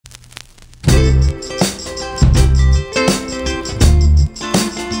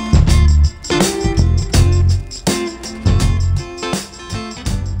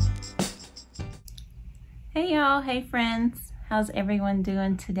hey friends, how's everyone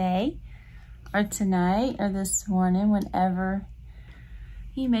doing today or tonight or this morning, whenever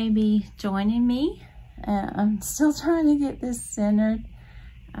you may be joining me? I'm still trying to get this centered.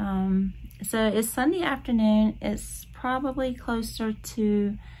 So it's Sunday afternoon. It's probably closer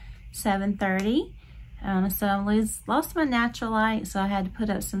to 7:30. So I lost my natural light, so I had to put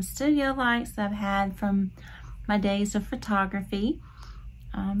up some studio lights that I've had from my days of photography.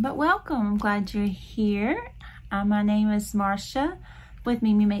 But welcome, I'm glad you're here. My name is Marcia. With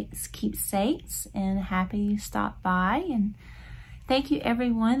me makes keepsakes, and happy you stopped by. And thank you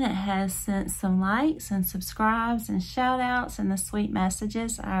everyone that has sent some likes and subscribes and shout outs and the sweet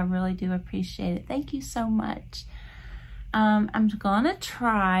messages. I really do appreciate it. Thank you so much. I'm gonna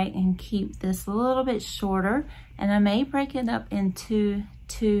try and keep this a little bit shorter, and I may break it up into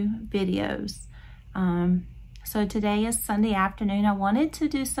two videos. So today is Sunday afternoon. I wanted to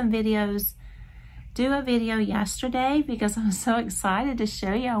do a video yesterday because I'm so excited to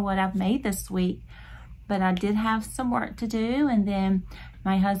show you what I've made this week. But I did have some work to do, and then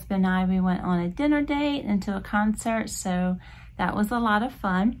my husband and I, we went on a dinner date and to a concert, so that was a lot of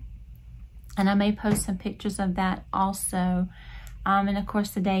fun. And I may post some pictures of that also. And of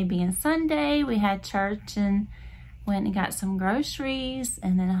course, today being Sunday, we had church and went and got some groceries,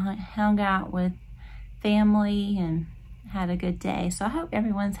 and then I hung out with family and had a good day. So I hope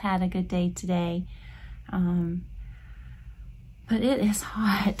everyone's had a good day today. But it is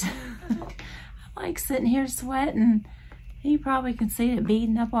hot. I'm like sitting here sweating. You probably can see it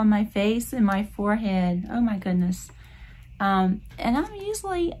beading up on my face and my forehead. Oh my goodness. And I'm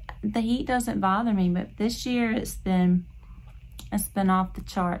usually, the heat doesn't bother me, but this year it's been off the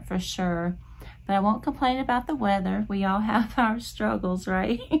chart for sure. But I won't complain about the weather. We all have our struggles,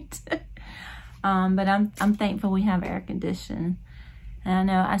 right? But I'm thankful we have air conditioning. And I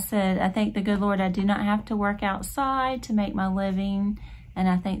know I said, I thank the good Lord I do not have to work outside to make my living. And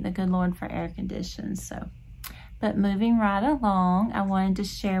I thank the good Lord for air conditioning. So, but moving right along, I wanted to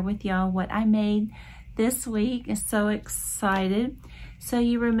share with y'all what I made this week. I'm so excited. So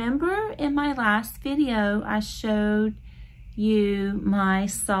you remember in my last video, I showed you my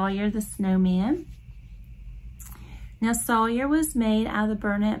Sawyer the Snowman. Now Sawyer was made out of the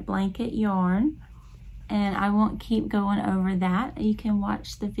Bernat blanket yarn, and I won't keep going over that. You can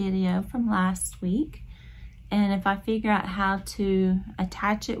watch the video from last week, and if I figure out how to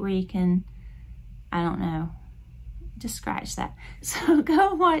attach it where you can, I don't know, just scratch that. So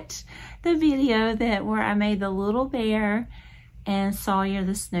go watch the video where I made the little bear and Sawyer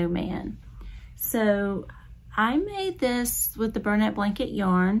the snowman. So I made this with the Bernat blanket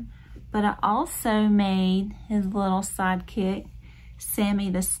yarn, but I also made his little sidekick, Sammy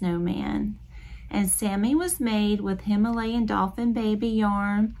the Snowman. And Sammy was made with Himalayan Dolphin baby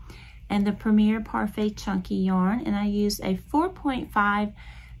yarn and the Premier Parfait chunky yarn. And I used a 4.5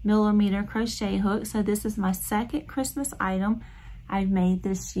 millimeter crochet hook. So this is my second Christmas item I've made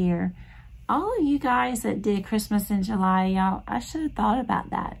this year. All of you guys that did Christmas in July, y'all, I should have thought about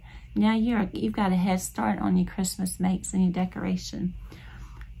that. Now you've got a head start on your Christmas makes and your decoration.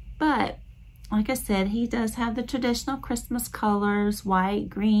 But like I said, he does have the traditional Christmas colors, white,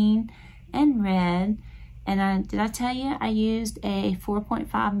 green, and red. And did I tell you I used a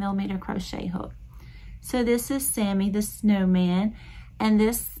 4.5 millimeter crochet hook. So this is Sammy the Snowman. And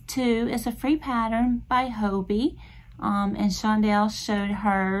this too is a free pattern by Hobie. And Shondell showed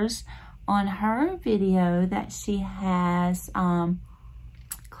hers on her video that she has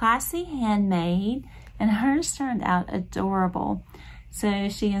classy handmade, and hers turned out adorable. So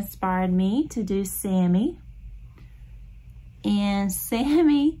she inspired me to do Sammy. And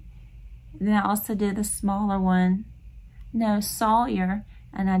Sammy, then I also did the smaller one, no, Sawyer,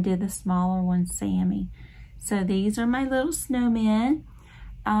 and I did the smaller one, Sammy. So these are my little snowmen.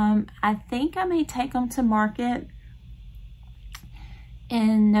 I think I may take them to market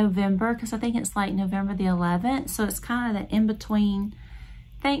in November, because I think it's like November the 11th. So it's kind of the in-between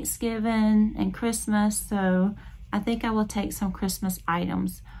Thanksgiving and Christmas. So I think I will take some Christmas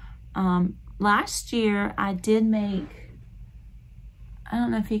items. Last year I did make, I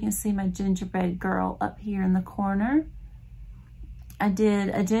don't know if you can see my gingerbread girl up here in the corner. I did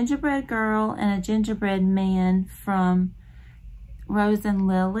a gingerbread girl and a gingerbread man from Rose and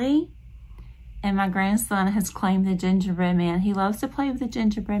Lily. And my grandson has claimed the gingerbread man. He loves to play with the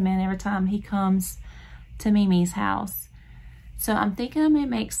gingerbread man every time he comes to Mimi's house. So I'm thinking I may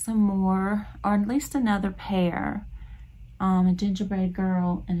make some more, or at least another pair. A gingerbread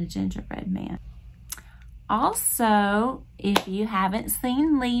girl and a gingerbread man. Also, if you haven't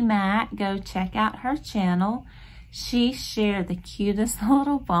seen Lee Mack, go check out her channel. She shared the cutest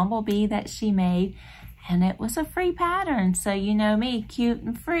little bumblebee that she made And it was a free pattern. So you know me, cute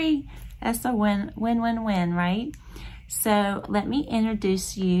and free. That's a win, win, win, win, right? So let me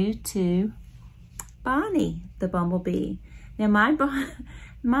introduce you to Bonnie, the bumblebee. Now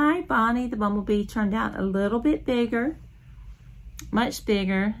my Bonnie, the bumblebee, turned out a little bit bigger, much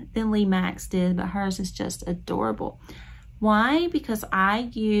bigger than Lee Max did, but hers is just adorable. Why? Because I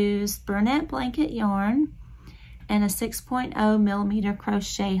used Bernat blanket yarn and a 6.0 millimeter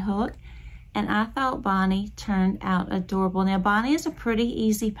crochet hook, and I thought Bonnie turned out adorable. Now Bonnie is a pretty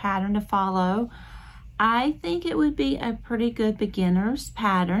easy pattern to follow. I think it would be a pretty good beginner's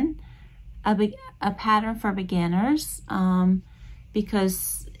pattern, a pattern for beginners,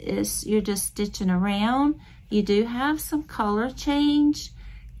 because you're just stitching around. You do have some color change,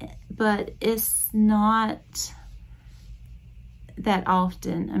 but it's not that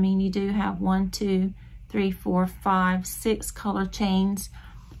often. I mean, you do have 1, 2, 3, 4, 5, 6 color chains,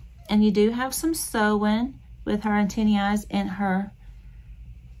 and you do have some sewing with her antennae and her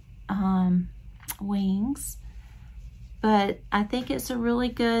wings. But I think it's a really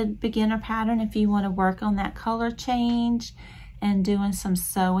good beginner pattern if you want to work on that color change and doing some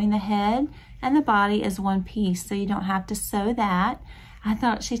sewing. The head and the body is one piece, so you don't have to sew that. I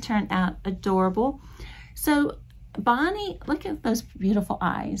thought she turned out adorable. So Bonnie, look at those beautiful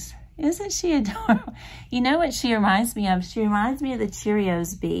eyes. Isn't she adorable? You know what she reminds me of? She reminds me of the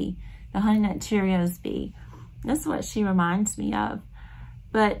Cheerios bee, the Honey Nut Cheerios bee. That's what she reminds me of.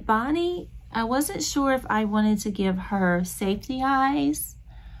 But Bonnie, I wasn't sure if I wanted to give her safety eyes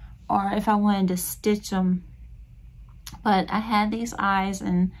or if I wanted to stitch them. But I had these eyes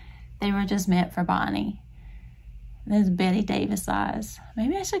and they were just meant for Bonnie. Those Betty Davis eyes.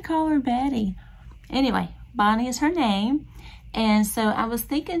 Maybe I should call her Betty. Anyway, Bonnie is her name. And so I was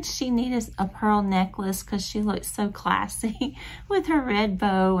thinking she needed a pearl necklace because she looks so classy with her red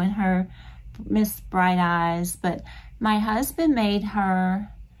bow and her Miss Bright Eyes. But my husband made her,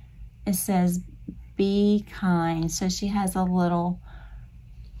 it says, be kind. So she has a little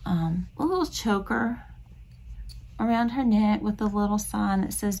choker around her neck with a little sign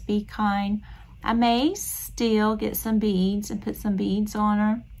that says be kind. I may still get some beads and put some beads on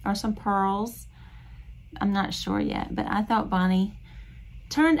her or some pearls. I'm not sure yet, but I thought Bonnie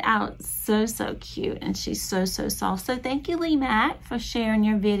turned out so cute, and she's so soft. So thank you, Lee Mac, for sharing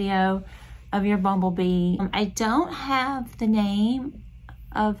your video of your bumblebee. I don't have the name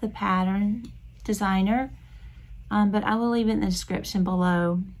of the pattern designer, but I will leave it in the description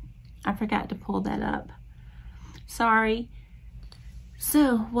below. I forgot to pull that up. Sorry.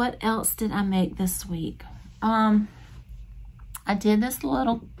 So what else did I make this week? I did this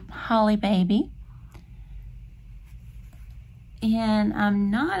little holly baby. And I'm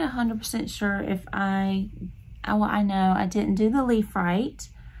not 100% sure if I know I didn't do the leaf right,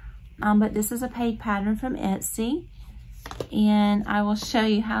 but this is a paid pattern from Etsy, and I will show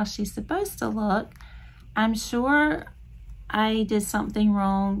you how she's supposed to look. I'm sure I did something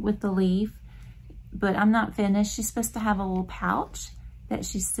wrong with the leaf, but I'm not finished. She's supposed to have a little pouch that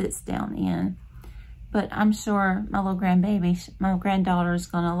she sits down in, but I'm sure my little grandbaby, my granddaughter, is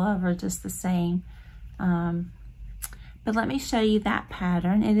gonna love her just the same. But let me show you that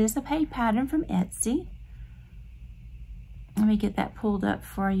pattern. It is a paid pattern from Etsy. Let me get that pulled up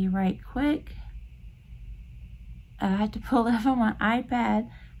for you right quick. I had to pull it up on my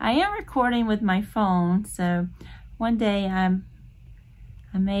iPad. I am recording with my phone, so one day I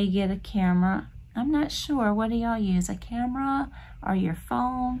may get a camera. I'm not sure. What do y'all use? A camera or your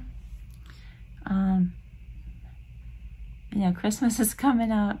phone? You know, Christmas is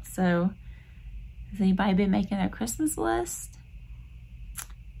coming up, so has anybody been making a Christmas list?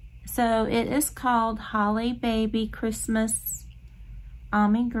 So it is called Holly Baby Christmas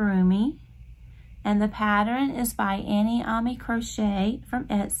Amigurumi, and the pattern is by AniAmiCrochet from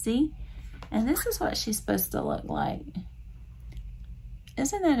Etsy, and this is what she's supposed to look like.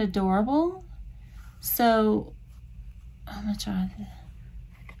 Isn't that adorable? So I'm gonna try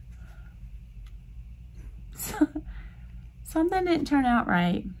this. Something didn't turn out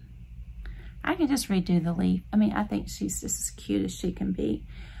right. I can just redo the leaf. I mean, I think she's just as cute as she can be.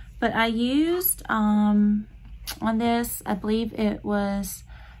 But I used, on this, I believe it was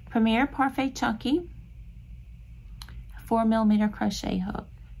Premier Parfait Chunky 4mm crochet hook.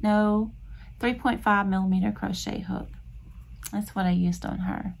 No, 3.5mm crochet hook. That's what I used on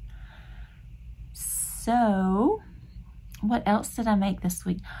her. So, what else did I make this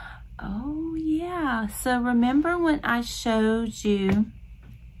week? Oh, yeah. So, remember when I showed you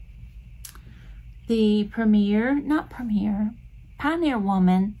the Pioneer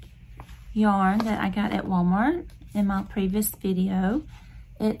Woman yarn that I got at Walmart in my previous video?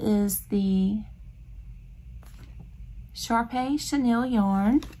 It is the Sherpa chenille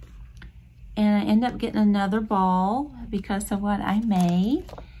yarn. And I ended up getting another ball because of what I made.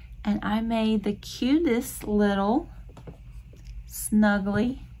 And I made the cutest little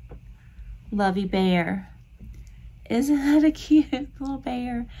snuggly Lovey bear. Isn't that a cute little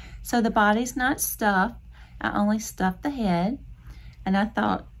bear? So the body's not stuffed. I only stuffed the head. And I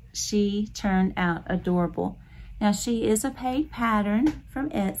thought she turned out adorable. Now she is a paid pattern from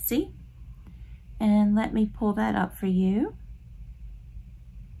Etsy. And let me pull that up for you.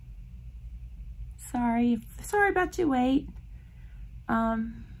 Sorry about your wait. There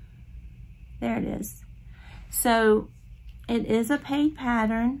it is. So it is a paid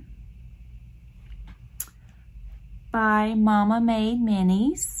pattern by Mama Made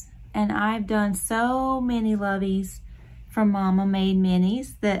Minis. And I've done so many Loveys from Mama Made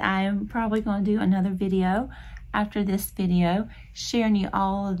Minis that I am probably going to do another video after this video sharing you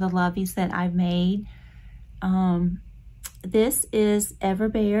all of the Loveys that I've made. This is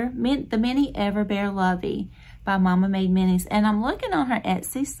Everbear, the Mini Everbear Lovey by Mama Made Minis. And I'm looking on her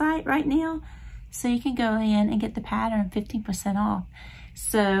Etsy site right now, so you can go in and get the pattern 15% off.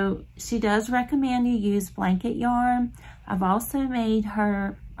 So she does recommend you use blanket yarn. I've also made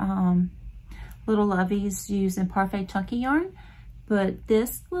her little Loveys using Parfait Chunky yarn. But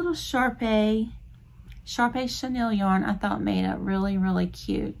this little Sherpa chenille yarn I thought made it really, really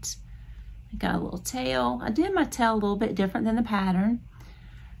cute. I got a little tail. I did my tail a little bit different than the pattern,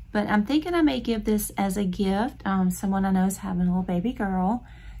 but I'm thinking I may give this as a gift. Someone I know is having a little baby girl,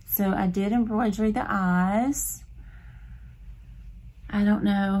 so I did embroidery the eyes. I don't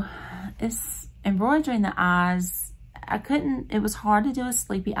know, it's embroidering the eyes. It was hard to do a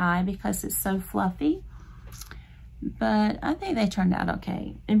sleepy eye because it's so fluffy, but I think they turned out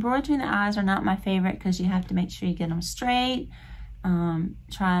okay. Embroidering the eyes are not my favorite because you have to make sure you get them straight.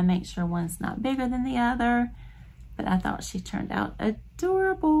 Try and make sure one's not bigger than the other, but I thought she turned out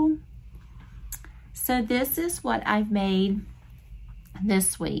adorable. So this is what I've made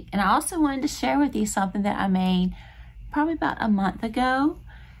this week. And I also wanted to share with you something that I made probably about a month ago.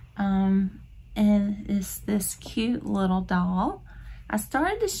 And it's this cute little doll. I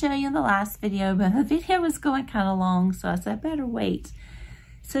started to show you in the last video, but the video was going kind of long, so I said I better wait.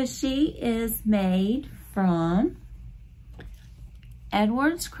 So she is made from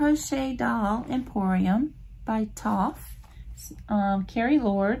Edward's Crochet Doll Emporium by Toff, Carrie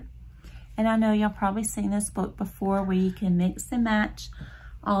Lord. And I know y'all probably seen this book before, where you can mix and match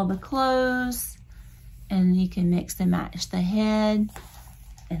all the clothes, and you can mix and match the head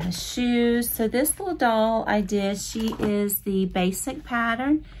and the shoes. So this little doll I did, she is the basic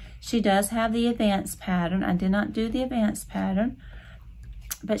pattern. She does have the advanced pattern. I did not do the advanced pattern,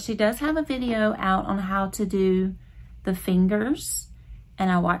 but she does have a video out on how to do the fingers.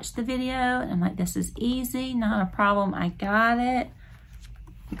 And I watched the video and I'm like, this is easy, not a problem. I got it.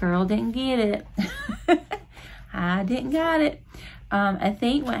 Girl didn't get it. I didn't got it. I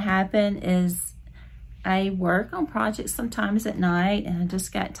think what happened is I work on projects sometimes at night and I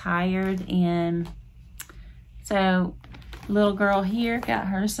just got tired. And so little girl here got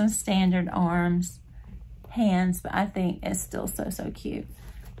her some standard hands, but I think it's still so cute.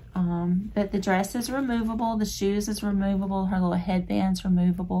 But the dress is removable, the shoes is removable, her little headband's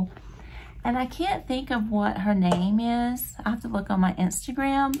removable. And I can't think of what her name is. I have to look on my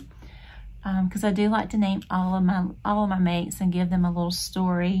Instagram, because I do like to name all of my mates and give them a little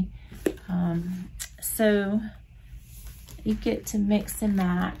story. So you get to mix and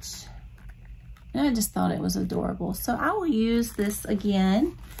match. And I just thought it was adorable. So I will use this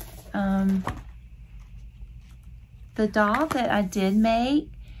again. The doll that I did make,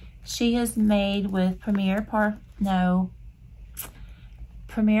 she is made with Premier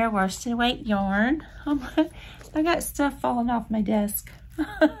worsted weight yarn. I got stuff falling off my desk.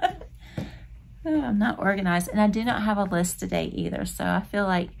 I'm not organized, and I do not have a list today either, so I feel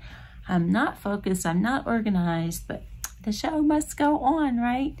like I'm not focused, I'm not organized, but the show must go on,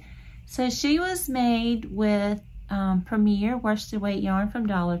 right? So she was made with Premier worsted weight yarn from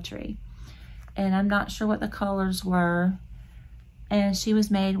Dollar Tree, and I'm not sure what the colors were. And she was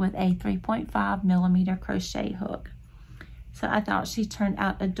made with a 3.5mm crochet hook. So I thought she turned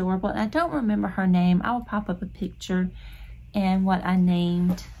out adorable. And I don't remember her name. I will pop up a picture and what I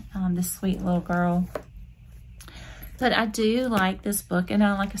named this sweet little girl. But I do like this book. And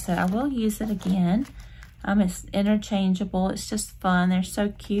like I said, I will use it again. It's interchangeable. It's just fun. They're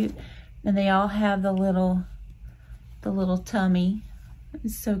so cute. And they all have the little tummy.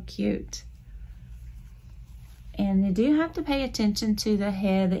 It's so cute. And you do have to pay attention to the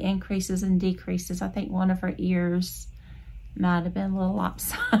head, the increases and decreases. I think one of her ears might have been a little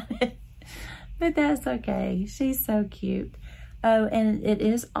lopsided. But that's okay. She's so cute. Oh, and it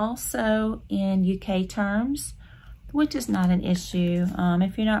is also in UK terms, which is not an issue.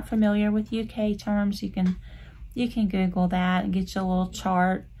 If you're not familiar with UK terms, you can Google that and get you a little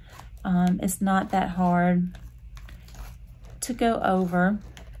chart. It's not that hard to go over.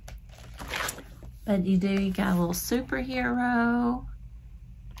 But you got a little superhero.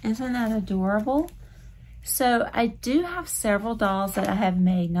 Isn't that adorable? So I do have several dolls that I have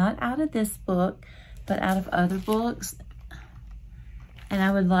made, not out of this book, but out of other books. And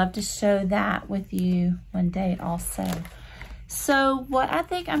I would love to show that with you one day also. So what I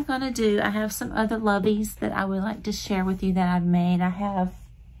think I'm going to do, I have some other Loveys that I would like to share with you that I've made. I have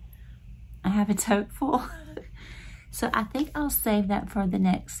a tote full. So I think I'll save that for the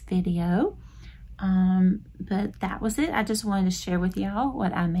next video. But that was it. I just wanted to share with y'all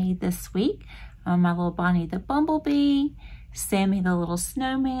what I made this week. My little Bonnie the Bumblebee, Sammy the little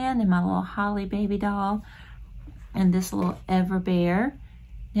snowman, and my little Holly baby doll, and this little Everbear.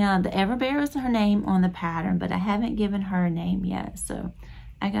 Now the Everbear is her name on the pattern, but I haven't given her a name yet, so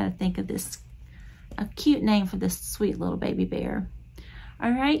I gotta think of a cute name for this sweet little baby bear.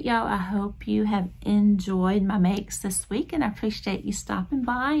 All right, y'all, I hope you have enjoyed my makes this week, and I appreciate you stopping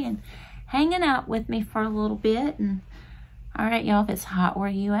by and hanging out with me for a little bit. And all right, y'all, if it's hot where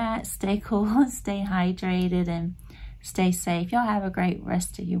you at, stay cool and stay hydrated and stay safe. Y'all have a great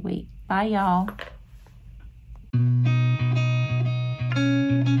rest of your week. Bye, y'all.